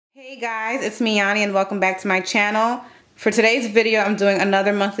Hey guys, it's me Yanni and welcome back to my channel. For today's video, I'm doing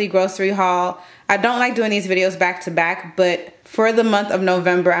another monthly grocery haul. I don't like doing these videos back to back, but for the month of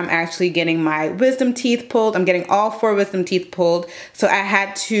November, I'm actually getting my wisdom teeth pulled. I'm getting all 4 wisdom teeth pulled, so I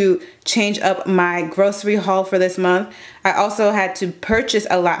had to change up my grocery haul for this month. I also had to purchase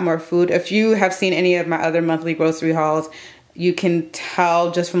a lot more food. If you have seen any of my other monthly grocery hauls, you can tell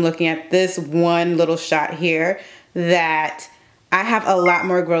just from looking at this one little shot here that I have a lot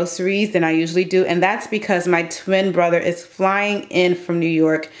more groceries than I usually do, and that's because my twin brother is flying in from New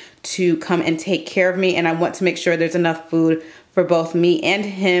York to come and take care of me, and I want to make sure there's enough food for both me and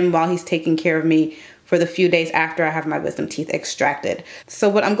him while he's taking care of me for the few days after I have my wisdom teeth extracted. So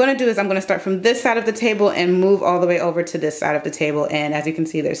what I'm gonna do is I'm gonna start from this side of the table and move all the way over to this side of the table, and as you can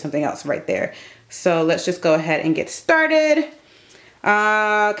see, there's something else right there. So let's just go ahead and get started.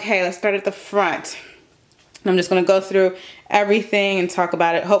 Okay, let's start at the front. I'm just gonna go through everything and talk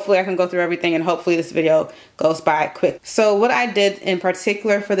about it. Hopefully I can go through everything and hopefully this video goes by quick. So what I did in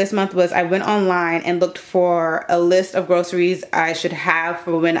particular for this month was I went online and looked for a list of groceries I should have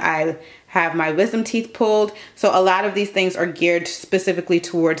for when I have my wisdom teeth pulled. So a lot of these things are geared specifically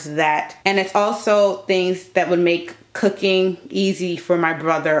towards that. And it's also things that would make cooking easy for my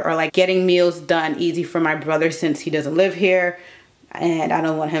brother, or like getting meals done easy for my brother since he doesn't live here and I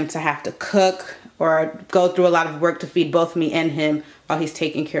don't want him to have to cook or go through a lot of work to feed both me and him while he's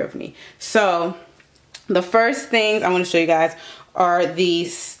taking care of me. So the first things I want to show you guys are the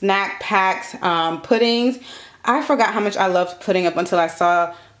snack packs puddings. I forgot how much I loved pudding up until I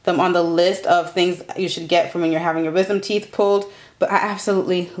saw them on the list of things you should get for when you're having your wisdom teeth pulled. But I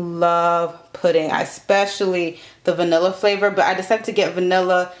absolutely love pudding, especially the vanilla flavor. But I decided to get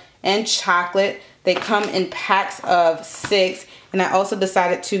vanilla and chocolate. They come in packs of 6. And I also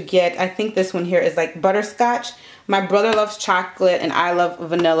decided to get, I think this one here is like butterscotch. My brother loves chocolate and I love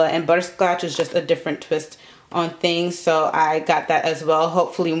vanilla, and butterscotch is just a different twist on things. So I got that as well.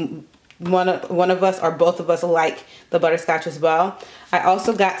 Hopefully one of us or both of us like the butterscotch as well. I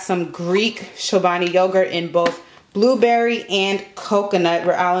also got some Greek Chobani yogurt in both blueberry and coconut.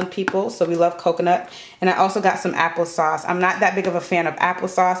 We're island people, so we love coconut. And I also got some applesauce. I'm not that big of a fan of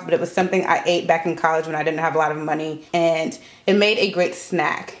applesauce, but it was something I ate back in college when I didn't have a lot of money, and it made a great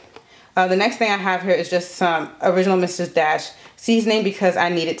snack. The next thing I have here is just some original Mrs. Dash seasoning because I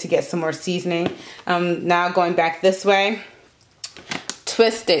needed to get some more seasoning. Now going back this way,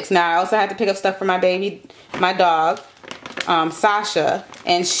 twist sticks. Now I also had to pick up stuff for my baby, my dog, Sasha,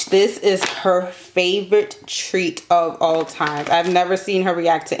 and this is her favorite treat of all time. I've never seen her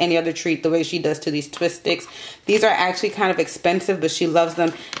react to any other treat the way she does to these twist sticks. These are actually kind of expensive, but she loves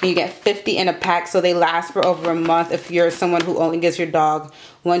them. And you get 50 in a pack, so they last for over a month if you're someone who only gives your dog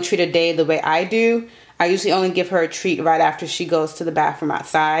one treat a day the way I do. I usually only give her a treat right after she goes to the bathroom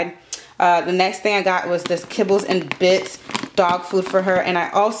outside. The next thing I got was this Kibbles and Bits dog food for her, and I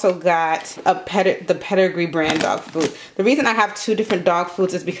also got the Pedigree brand dog food. The reason I have 2 different dog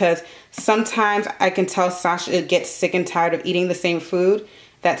foods is because sometimes I can tell Sasha gets sick and tired of eating the same food.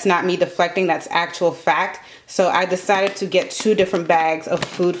 That's not me deflecting, that's actual fact. So I decided to get 2 different bags of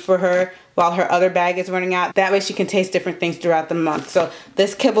food for her while her other bag is running out. That way she can taste different things throughout the month. So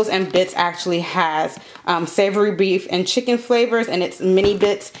this Kibbles and Bits actually has savory beef and chicken flavors, and it's mini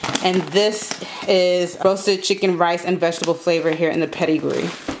bits. And this is roasted chicken, rice, and vegetable flavor here in the Pedigree.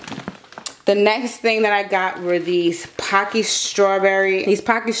 The next thing that I got were these Pocky strawberry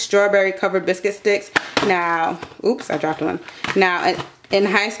covered biscuit sticks. Now, oops, I dropped one. Now, in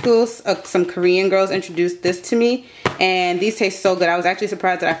high school, some Korean girls introduced this to me, and these taste so good. I was actually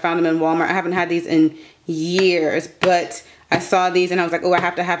surprised that I found them in Walmart. I haven't had these in years, but I saw these and I was like, oh, I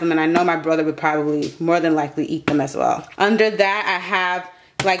have to have them, and I know my brother would probably more than likely eat them as well. Under that, I have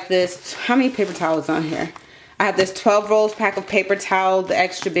like this, how many paper towels on here? I have this 12 rolls pack of paper towel, the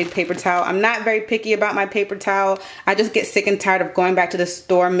extra big paper towel. I'm not very picky about my paper towel. I just get sick and tired of going back to the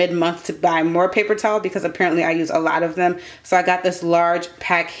store mid-month to buy more paper towel because apparently I use a lot of them. So I got this large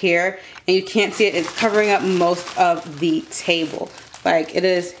pack here, and you can't see it. It's covering up most of the table. Like, it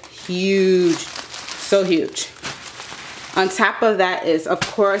is huge, so huge. On top of that is, of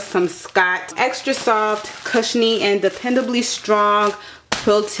course, some Scott extra soft, cushiony, and dependably strong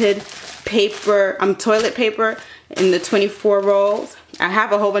quilted paper, toilet paper in the 24 rolls. I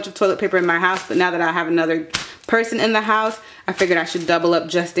have a whole bunch of toilet paper in my house, but now that I have another person in the house, I figured I should double up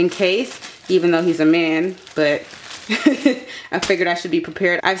just in case, even though he's a man, but I figured I should be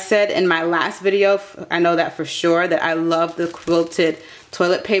prepared. I've said in my last video, I know that for sure, that I love the quilted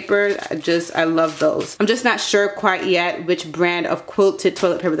toilet paper. I love those. I'm just not sure quite yet which brand of quilted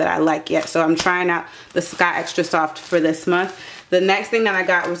toilet paper that I like yet, so I'm trying out the Scott Extra Soft for this month. The next thing that I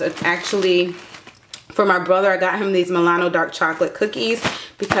got was actually for my brother. I got him these Milano dark chocolate cookies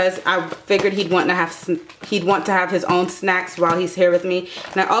because I figured he'd want to have his own snacks while he's here with me.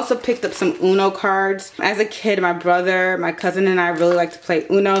 And I also picked up some Uno cards. As a kid, my brother, my cousin, and I really like to play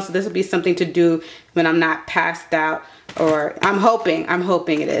Uno, so this will be something to do when I'm not passed out, or I'm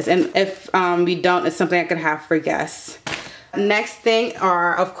hoping it is. And if we don't, it's something I could have for guests. Next thing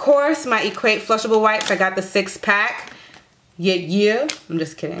are, of course, my Equate flushable wipes. I got the 6-pack. Yeah. I'm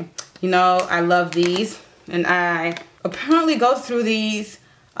just kidding. You know, I love these, and I apparently go through these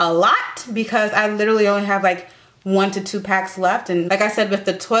a lot because I literally only have like 1 to 2 packs left. And like I said, with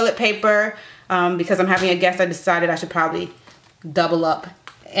the toilet paper, because I'm having a guest, I decided I should probably double up.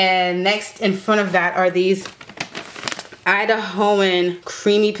 And next in front of that are these Idahoan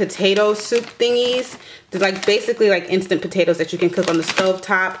creamy potato soup thingies. They're like basically like instant potatoes that you can cook on the stove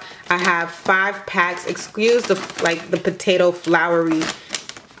top. I have 5 packs. Excuse the potato floury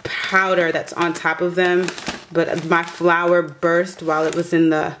powder that's on top of them, but my flour burst while it was in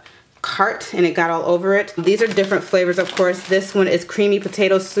the cart and it got all over it. These are different flavors, of course. This one is creamy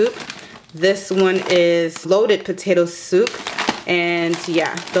potato soup. This one is loaded potato soup. And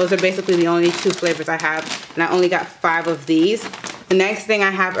yeah, those are basically the only 2 flavors I have, and I only got 5 of these. The next thing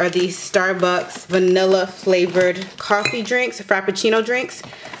I have are these Starbucks vanilla flavored coffee drinks, Frappuccino drinks.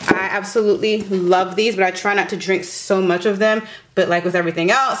 I absolutely love these, but I try not to drink so much of them. But like with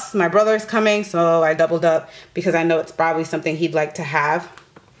everything else, my brother is coming, so I doubled up because I know it's probably something he'd like to have.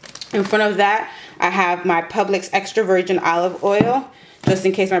 In front of that, I have my Publix extra virgin olive oil, just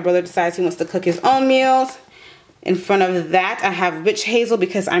in case my brother decides he wants to cook his own meals. In front of that, I have witch hazel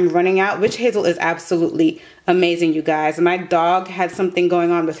because I'm running out. Witch hazel is absolutely amazing, you guys. My dog had something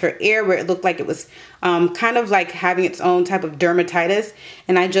going on with her ear where it looked like it was kind of like having its own type of dermatitis.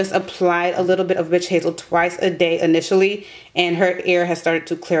 And I just applied a little bit of witch hazel twice a day initially, and her ear has started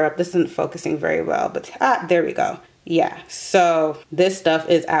to clear up. This isn't focusing very well, but there we go. Yeah, so this stuff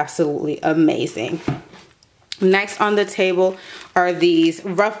is absolutely amazing. Next on the table are these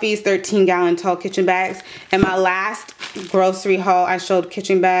Ruffy's 13-gallon tall kitchen bags. In my last grocery haul, I showed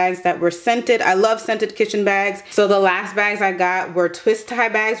kitchen bags that were scented. I love scented kitchen bags. So the last bags I got were twist tie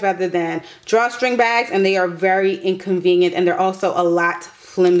bags rather than drawstring bags, and they are very inconvenient, and they're also a lot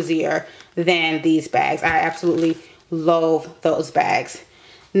flimsier than these bags. I absolutely loathe those bags.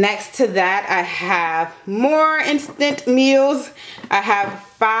 Next to that, I have more instant meals. I have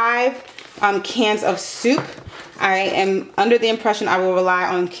 5 cans of soup. I am under the impression I will rely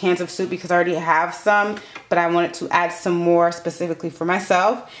on cans of soup because I already have some, but I wanted to add some more specifically for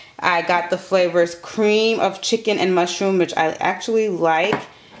myself. I got the flavors cream of chicken and mushroom, which I actually like.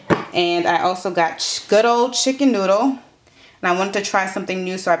 And I also got good old chicken noodle. And I wanted to try something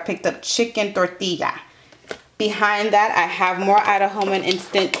new, so I picked up chicken tortilla. Behind that, I have more Idahoan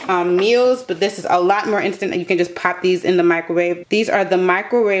instant meals, but this is a lot more instant, and you can just pop these in the microwave. These are the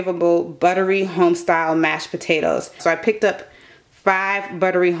microwavable buttery home-style mashed potatoes. So I picked up 5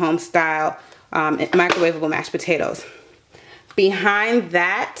 buttery home-style microwavable mashed potatoes. Behind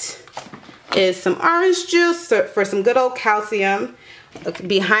that is some orange juice for some good old calcium.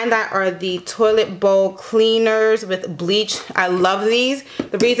 Behind that are the toilet bowl cleaners with bleach. I love these.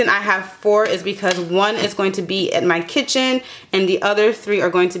 The reason I have 4 is because 1 is going to be at my kitchen and the other 3 are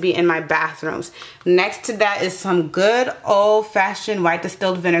going to be in my bathrooms. Next to that is some good old-fashioned white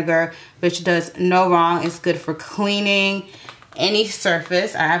distilled vinegar, which does no wrong. It's good for cleaning any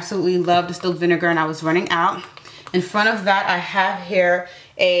surface. I absolutely love distilled vinegar, and I was running out. In front of that, I have here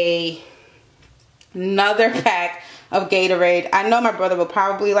another pack of Gatorade. I know my brother will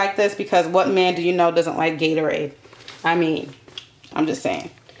probably like this because what man do you know doesn't like Gatorade? I mean, I'm just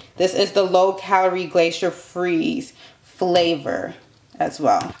saying. This is the low-calorie Glacier Freeze flavor as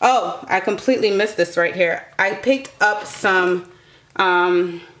well. Oh, I completely missed this right here. I picked up some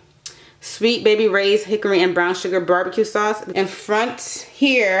Sweet Baby Ray's hickory and brown sugar barbecue sauce. In front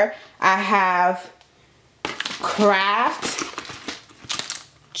here, I have Kraft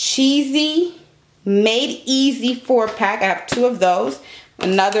Cheesy Made Easy 4-pack. I have 2 of those.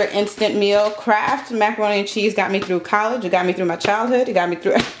 Another instant meal. Kraft macaroni and cheese got me through college. It got me through my childhood. It got me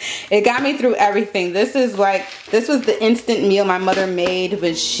through everything. This was the instant meal my mother made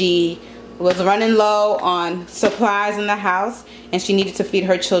when she was running low on supplies in the house and she needed to feed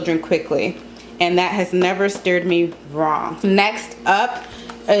her children quickly. And that has never steered me wrong. Next up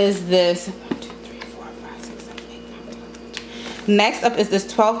is this Next up is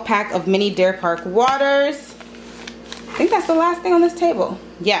this 12-pack of mini Deer Park waters. I think that's the last thing on this table.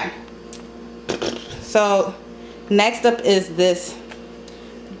 Yeah. So next up is this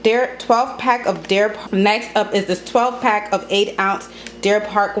 12 pack of Deer Park. Next up is this 12 pack of 8-ounce Deer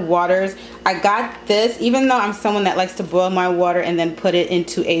Park waters. I got this even though I'm someone that likes to boil my water and then put it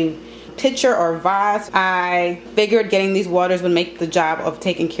into a pitcher or vase. I figured getting these waters would make the job of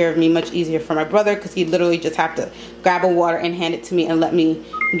taking care of me much easier for my brother, because he'd literally just have to grab a water and hand it to me and let me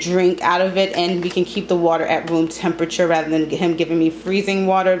drink out of it, and we can keep the water at room temperature rather than him giving me freezing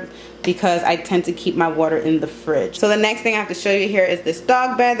water, because I tend to keep my water in the fridge. So the next thing I have to show you here is this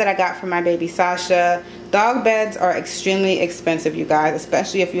dog bed that I got for my baby Sasha. Dog beds are extremely expensive, you guys,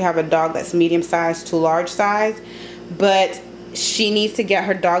 especially if you have a dog that's medium size to large size. But she needs to get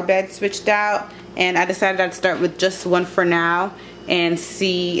her dog bed switched out, and I decided I'd start with just one for now and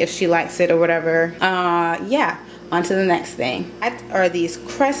see if she likes it or whatever. Yeah, on to the next thing. That are these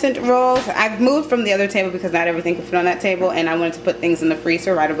crescent rolls. I've moved from the other table because not everything could fit on that table, and I wanted to put things in the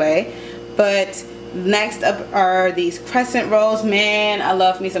freezer right away. But next up are these crescent rolls. Man, I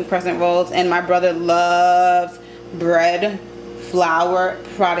love me some crescent rolls, and my brother loves bread, flour,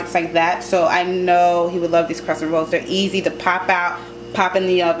 products like that, so I know he would love these crescent rolls. They're easy to pop out, pop in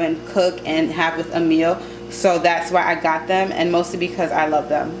the oven, cook, and have with a meal. So that's why I got them, and mostly because I love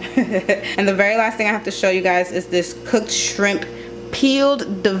them. And the very last thing I have to show you guys is this cooked shrimp,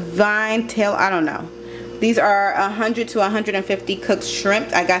 peeled divine tail. I don't know. These are 100 to 150 cooked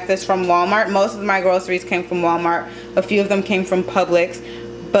shrimp. I got this from Walmart. Most of my groceries came from Walmart. A few of them came from Publix.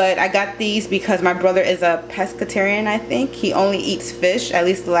 But I got these because my brother is a pescatarian, I think. He only eats fish. At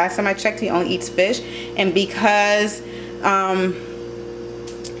least the last time I checked, he only eats fish. And because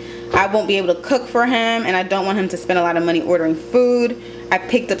I won't be able to cook for him, and I don't want him to spend a lot of money ordering food, I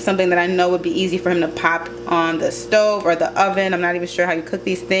picked up something that I know would be easy for him to pop on the stove or the oven. I'm not even sure how you cook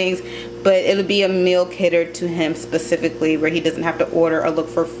these things, but it'll be a meal catered to him specifically, where he doesn't have to order or look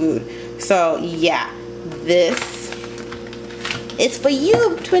for food. So yeah, this it's for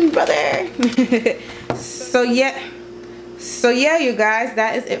you, twin brother. So yeah, you guys,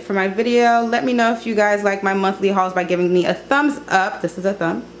 that is it for my video. Let me know if you guys like my monthly hauls by giving me a thumbs up. This is a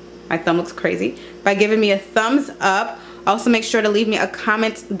thumb. My thumb looks crazy. By giving me a thumbs up. Also, make sure to leave me a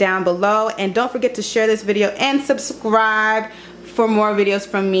comment down below, and don't forget to share this video and subscribe for more videos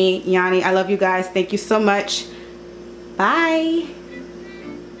from me, Yanni. I love you guys. Thank you so much. Bye.